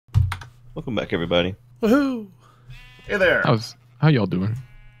Welcome back, everybody. Woohoo! Hey there. How y'all doing?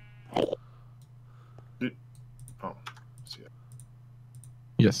 Dude. Oh, see it.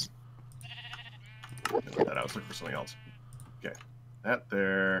 Yes. That I was looking for something else. Okay, that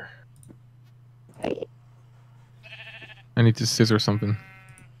there. I need to scissor something.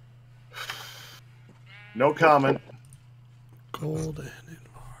 No comment. Golden.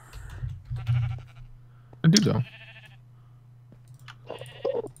 I do though.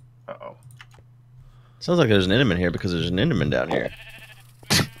 Uh-oh. Sounds like there's an Enderman here because there's an Enderman down here.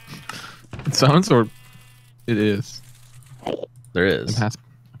 It sounds or it is. There It is. has.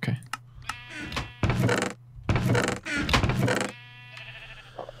 Okay.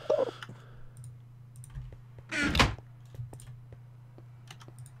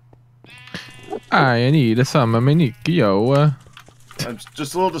 I need some manicchio. I'm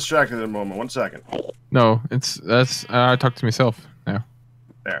just a little distracted at the moment. 1 second. No, that's I talk to myself now.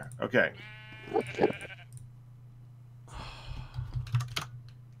 There. Okay.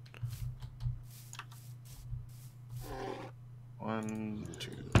 One,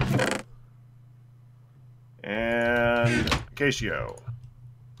 two. And Casio.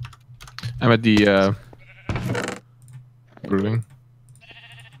 I'm at the brewing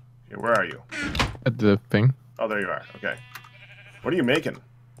Okay, where are you? at the thing. Oh, there you are. Okay. What are you making?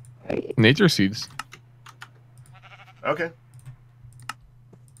 Nature seeds. Okay.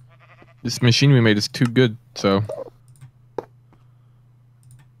 This machine we made is too good, so.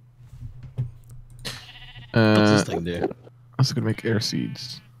 What's this thing do? I was gonna make air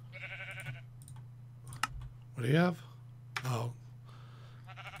seeds. What do you have? Oh.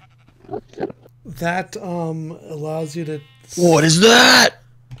 That allows you to. What is that?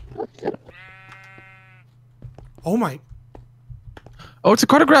 Oh my! Oh, it's a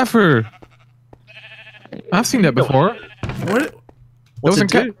cartographer. I've seen that before. What? What's it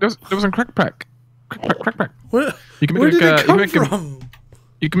do? There was in Crack Pack. Crack Pack. What? You can Where make did it come you can make from?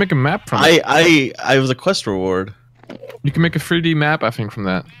 you can make a map from it. I was a quest reward. You can make a 3D map, I think, from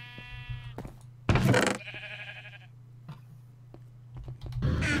that.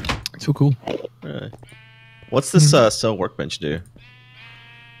 So cool. Really? What's this cell workbench do?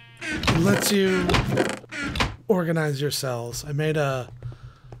 It lets you organize your cells. I made a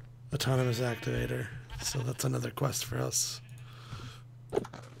autonomous activator, so that's another quest for us.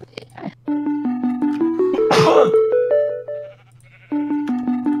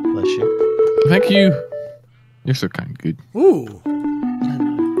 Bless you. Thank you. You're so kind. Good. Ooh!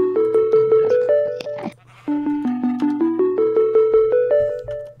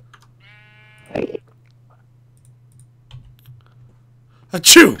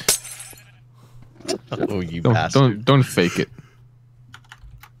 Achoo! Oh, you bastard. Don't fake it.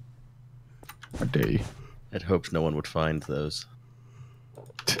 A day. I'd hoped no one would find those.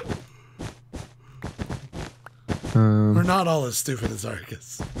 We're not all as stupid as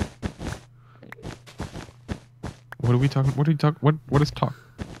Arcus. What are we talking? What are you talking? What is talk?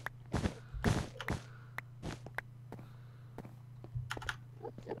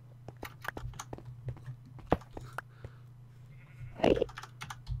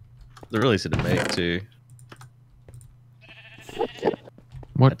 They're really easy to make too.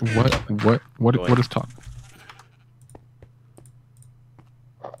 What is talk?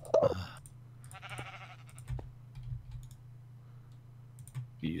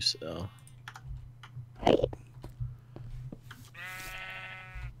 You sell.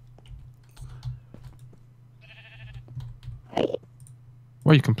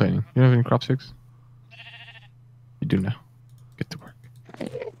 Why are you complaining? You don't have any crop sticks? You do now. Get to work.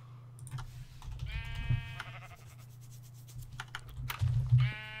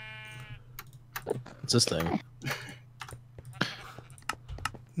 What's this thing?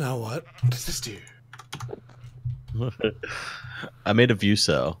 Now what? What does this do? I made a view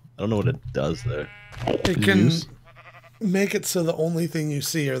cell. I don't know what it does though. It can Use? make it so the only thing you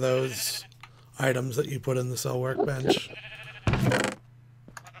see are those items that you put in the cell workbench.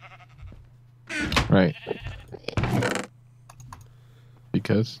 Right.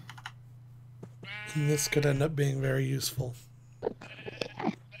 Because And this could end up being very useful.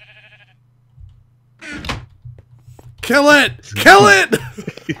 Kill it! Kill it!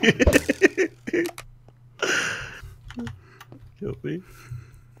 Kill me.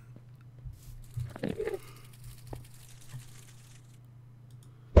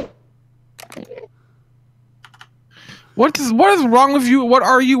 what is wrong with you? What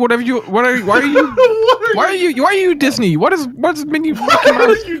are you? Whatever you? What are? Why are you? Why are you Disney? What's Minnie Mickey Mouse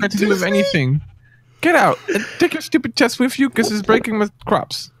got to do with anything? Get out and take your stupid chest with you because it's breaking my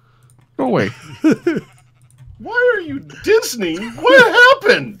crops. Go away. Why are you Disney? What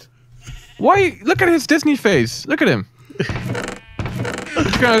happened? Why? Look at his Disney face. Look at him. What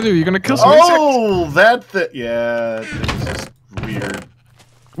you gonna do? You gonna kill some Oh, yeah, it's just weird.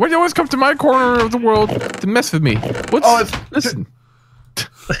 Why do you always come to my corner of the world to mess with me? What's? Oh, it's Listen.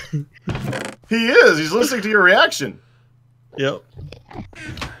 he is. He's listening to your reaction. Yep.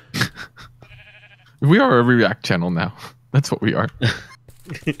 We are a React channel now. That's what we are.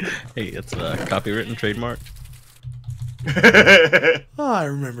 Hey, it's copywritten, trademarked. Oh, I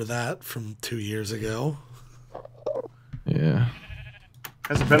remember that from 2 years ago. Yeah.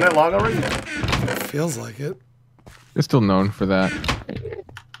 Has it been that long already? Feels like it. They're still known for that.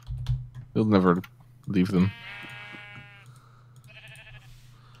 They'll never leave them.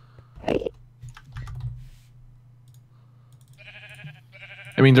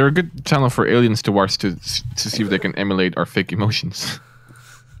 I mean, they're a good channel for aliens to watch to see if they can emulate our fake emotions.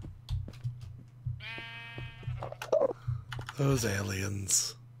 Those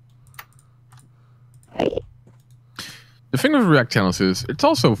aliens. The thing with React channels is it's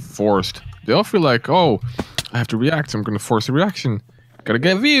also forced. They all feel like, oh, I have to react, so I'm going to force a reaction. Gotta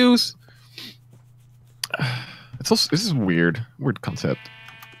get views. It's also, this is weird concept.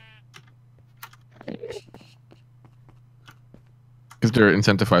 Because they're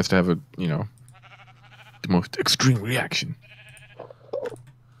incentivized to have a, you know, the most extreme reaction.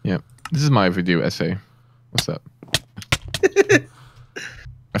 Yeah, this is my video essay. What's up? I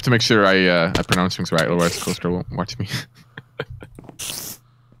have to make sure I pronounce things right, otherwise Coaster won't watch me.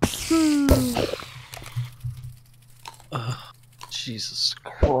 Jesus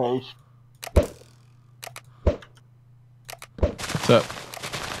Christ. What's up?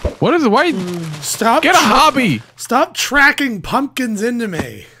 What is it? Why? Stop! Get a hobby! Stop tracking pumpkins into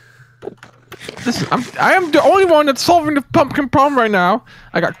me. Listen, I am the only one that's solving the pumpkin problem right now.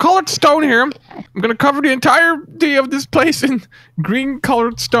 I got colored stone here. I'm gonna cover the entirety of this place in green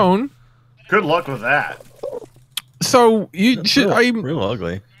colored stone. Good luck with that. So you should. Real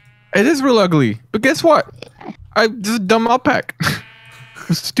ugly. It is real ugly. But guess what? This is a dumb alpac.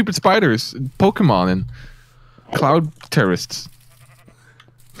 Stupid spiders, and Pokemon, and cloud terrorists.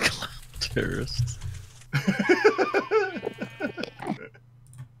 Terrorists.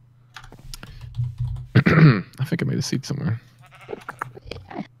 I think I made a seed somewhere.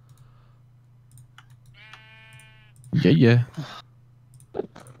 Yeah.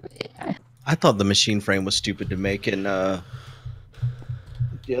 I thought the machine frame was stupid to make in the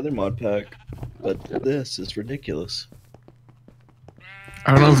other mod pack, but this is ridiculous.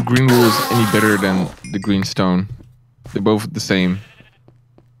 I don't know if green wool is any better than the green stone. They're both the same.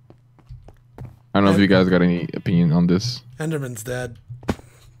 I don't know if you guys got any opinion on this. Enderman's dead.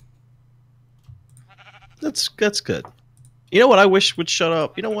 That's good. You know what I wish would shut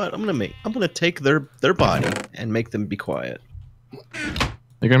up? You know what? I'm gonna take their body and make them be quiet.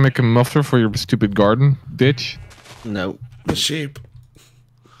 You're gonna make a muffler for your stupid garden ditch? No. The sheep.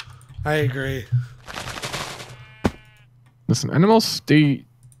 I agree. Listen, animals, they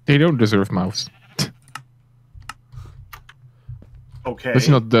don't deserve mouths. Okay.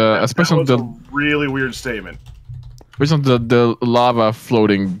 Especially not the especially that not was the a really weird statement. especially not the lava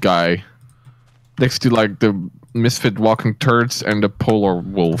floating guy next to like the misfit walking turds and the polar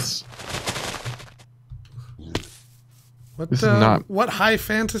wolves. What? This is not. What high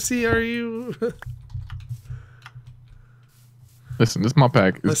fantasy are you? Listen, this mod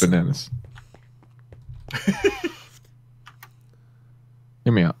pack is Listen. bananas.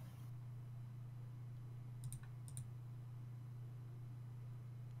 Hear me out.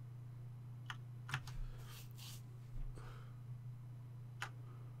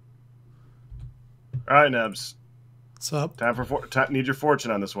 All right, Nebs. What's up? Time for need your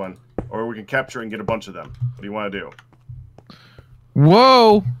fortune on this one, or we can capture and get a bunch of them. What do you want to do?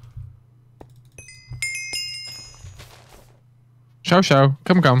 Whoa! Shao,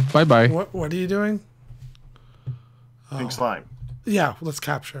 come, bye. What are you doing? Pink slime. Yeah, let's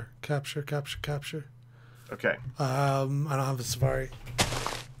capture. Okay. I don't have a safari.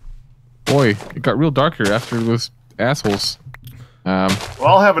 Boy, it got real dark here after those assholes. Well,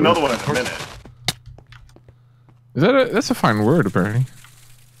 I'll have another one in a minute. Is that that's a fine word apparently?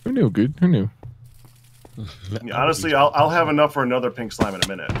 Who knew? Good. Who knew? Yeah, honestly, I'll have enough for another pink slime in a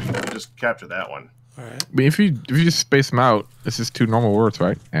minute. We can just capture that one. All right. I mean, if you just space them out, this is two normal words,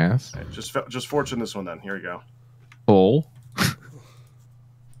 right? Ass, Okay, just fortune this one then. Here we go. bull.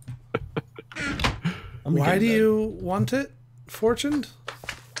 Why do you want it fortuned?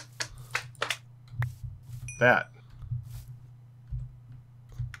 That.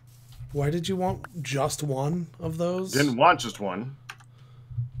 Why did you want just one of those? Didn't want just one.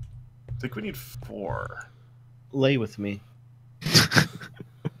 I think we need 4. Lay with me.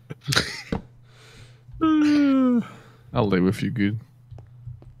 I'll live with you, good.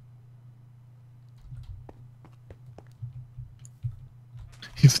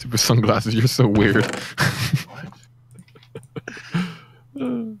 You stupid sunglasses, you're so weird. What?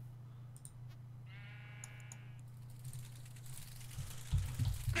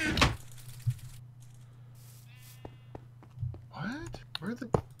 What? Where the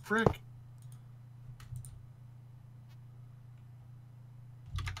frick?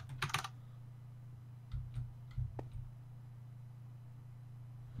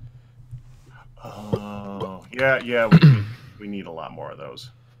 Oh, yeah, we need a lot more of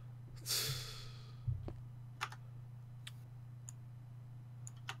those.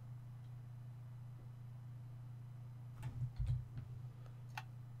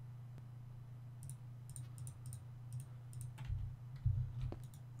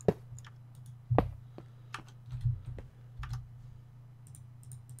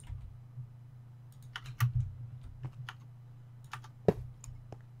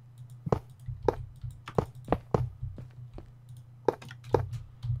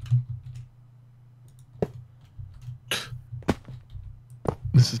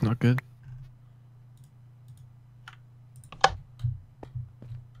 This is not good.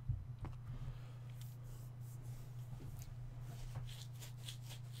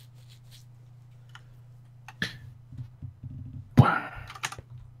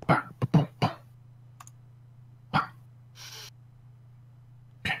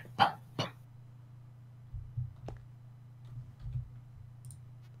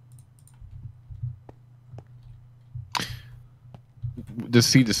 The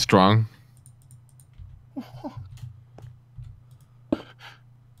seed is strong.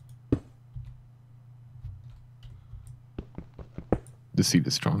 The seed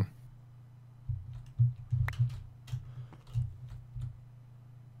is strong.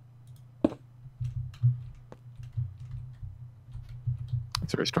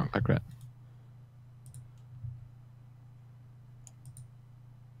 It's very strong, like that.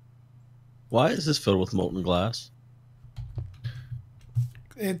 Why is this filled with molten glass?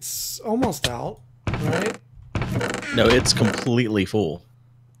 It's almost out, right? No, it's completely full.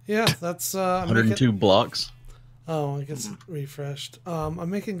 Yeah, that's I'm 102 making, blocks. oh, I guess it refreshed. I'm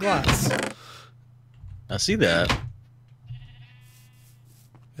making glass. I see that.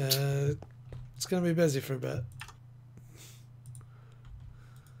 It's gonna be busy for a bit.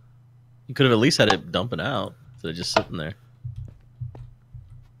 You could have at least had it dumping out instead of just sitting there.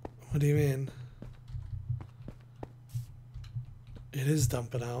 What do you mean? It is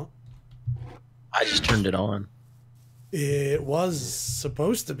dumping out. I just turned it on. It was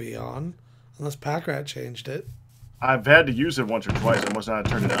supposed to be on, unless Packrat changed it. I've had to use it once or twice. I must not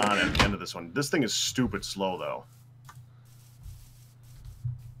have turned it on at the end of this one. This thing is stupid slow, though.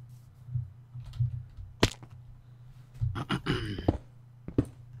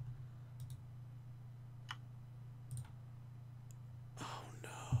 Oh no.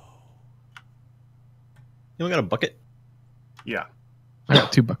 You only got a bucket? Yeah. I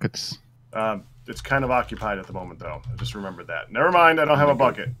got 2 buckets. It's kind of occupied at the moment, though. I just remembered that. Never mind, I don't have a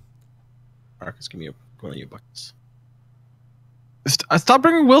bucket. Marcus, give me one of your buckets. Stop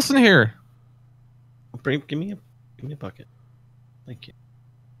bringing Wilson here. Give me a bucket. Thank you.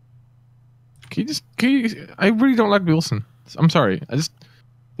 I really don't like Wilson. I'm sorry.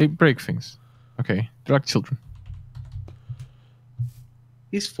 They break things. Okay. They're like children.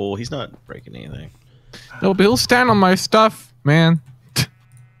 He's full. He's not breaking anything. No, but he'll stand on my stuff, man.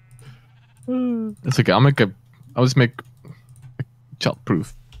 It's okay. I'll just make a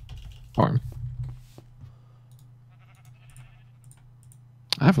child-proof farm.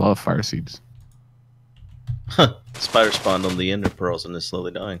 I have a lot of fire seeds. Huh. Spider spawned on the ender pearls and is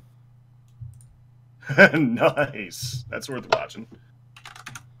slowly dying. Nice. That's worth watching.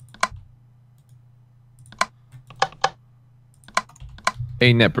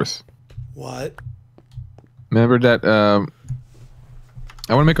 Hey, Nebris. What? Remember that, I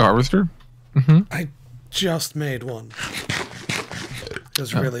want to make a harvester? Mm-hmm. I just made one. It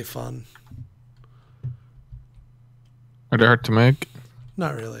was really fun. Are they hard to make?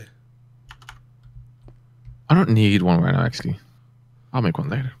 Not really. I don't need one right now, actually. I'll make one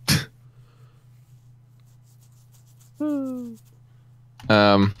later.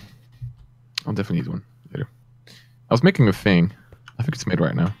 I'll definitely need one later. I was making a thing. I think it's made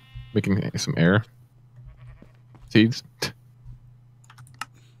right now. Making some air. Seeds.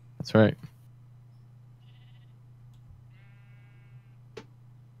 That's right.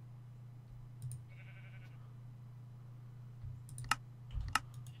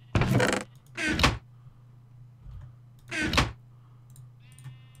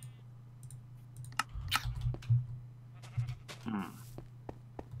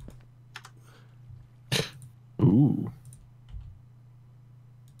 Ooh.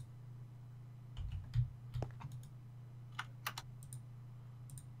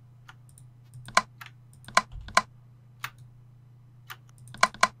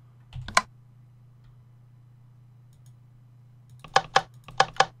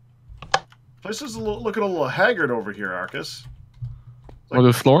 Place is looking a little haggard over here, Arcus. Or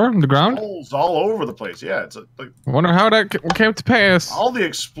the floor, the ground. Holes all over the place. Yeah, it's like I wonder how that came to pass. all the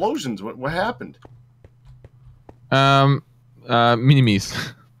explosions. What happened?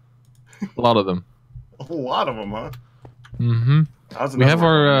 Mini-me's. A lot of them. A lot of them, huh? Mm-hmm. How's We have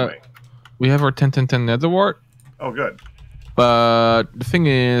another one our anyway? we have our 10-10-10 nether wart, Oh, good. but the thing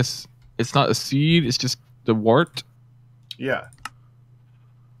is, it's not a seed. It's just the wart. Yeah.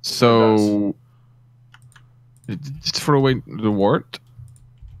 So just throw away the wart.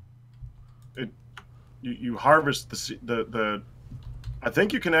 You harvest the. I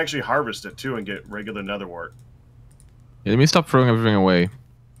think you can actually harvest it too and get regular nether wart. Yeah, let me stop throwing everything away.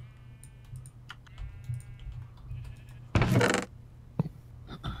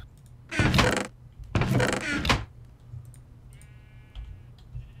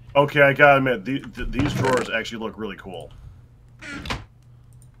 Okay, I gotta admit, these drawers actually look really cool.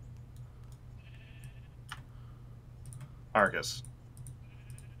 Argus.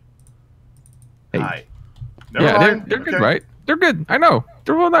 Hey. Hi. Never Yeah, mind. they're good, Okay. right? They're good. I know.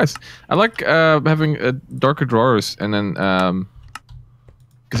 They're real nice. I like having darker drawers, and then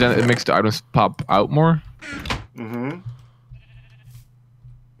because then it makes the items pop out more. Mm-hmm.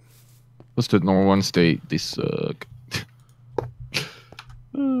 Let's do the normal ones. They suck.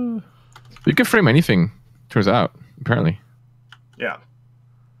 You can frame anything. Turns out, apparently. Yeah.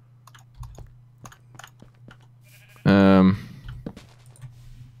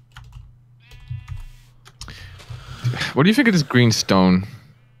 What do you think of this green stone?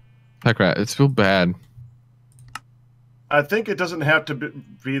 Packrat, it's real bad. I think it doesn't have to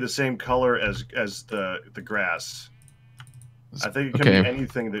be the same color as the grass. I think it can Okay. be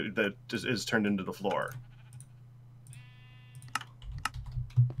anything that is turned into the floor.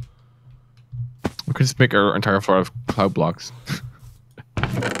 We could just make our entire floor of cloud blocks.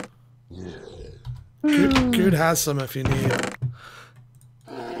 Good has some if you need.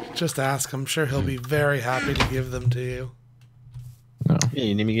 Just ask. I'm sure he'll be very happy to give them to you. No, Yeah,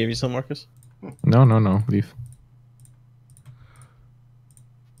 you need me to give you some, Marcus? no, leave.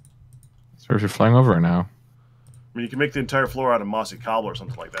 So if you're flying over it now. I mean, you can make the entire floor out of mossy cobble or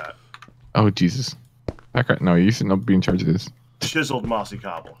something like that. Oh Jesus, Packrat, no, you should not be in charge of this. Chiseled mossy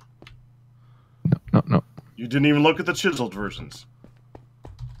cobble. No. You didn't even look at the chiseled versions.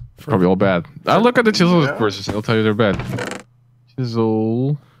 Probably all bad. I'll look at the chisel Yeah. versions and I'll tell you they're bad.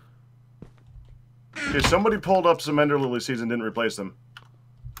 Chisel. If somebody pulled up some Ender Lily seeds and didn't replace them,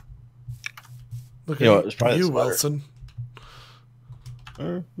 Look You know, at it's probably you, the spider. Wilson.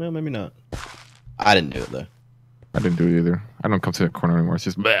 Or, well, maybe not. I didn't do it, though. I didn't do it either. I don't come to that corner anymore. It's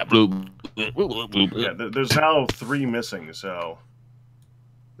just blah, bloop, bloop, bloop, bloop. yeah, there's now 3 missing. So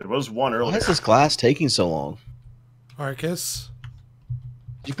there was one Why earlier. is this glass taking so long? Arcus.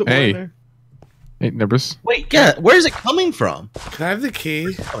 Did you put more Hey. in there? Hey, Nebris. Wait, yeah, where's it coming from? Can I have the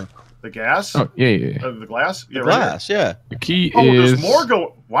key? The gas, Oh, yeah. the glass, The yeah, right glass, yeah. The key here. Oh, is. there's more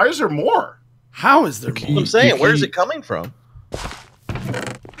go. Why is there more? How is there The more? key- I'm saying, the where's key- it coming from?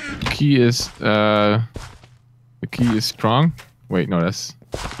 The key is. The key is strong. Wait, no, that's.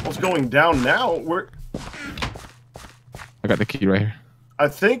 What's going down now? I got the key right here. I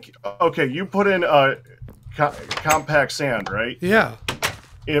think. Okay, you put in compact sand, right? Yeah.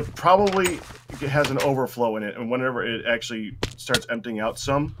 It probably has an overflow in it, and whenever it actually starts emptying out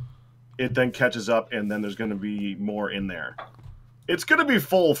some, it then catches up, and then there's going to be more in there. It's going to be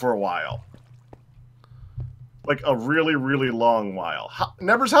full for a while. Like a really, really long while.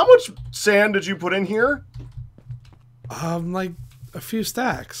 Nevers, how much sand did you put in here? Like a few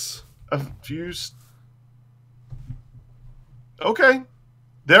stacks. A few... Okay.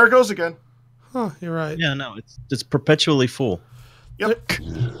 There it goes again. Huh, you're right. Yeah, no, it's perpetually full. Yep.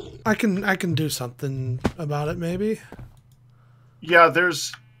 I can do something about it maybe. Yeah,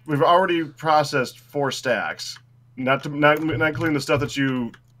 we've already processed 4 stacks. Not including the stuff that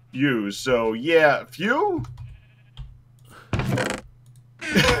you use. So yeah, few.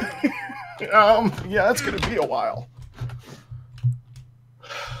 Yeah, that's gonna be a while.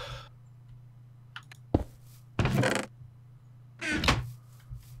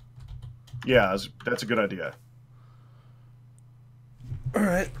 Yeah, that's a good idea. All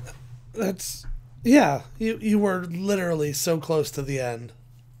right. That's yeah, you were literally so close to the end.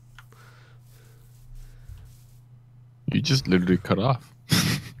 You just literally cut off.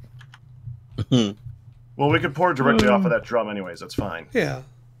 Well, we could pour directly off of that drum anyways. That's fine. Yeah.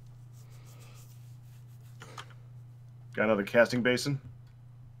 Got another casting basin?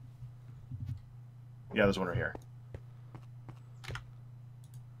 Yeah, there's one right here.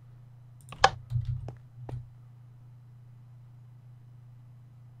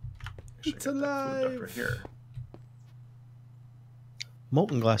 It's Got that food duct alive. right here.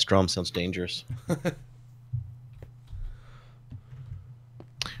 Molten glass drum sounds dangerous.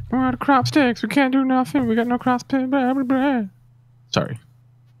 We're out of crop sticks. We can't do nothing. We got no cross pit. Blah, blah, blah. Sorry.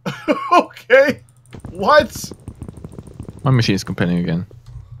 Okay. What? My machine is complaining again.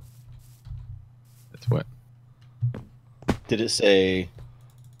 That's what. Did it say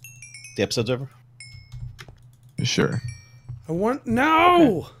the episode's over? Sure. I want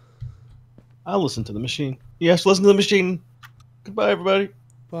no. I'll listen to the machine. Yes, listen to the machine. Goodbye, everybody.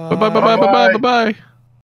 Bye. Bye bye bye bye bye bye bye.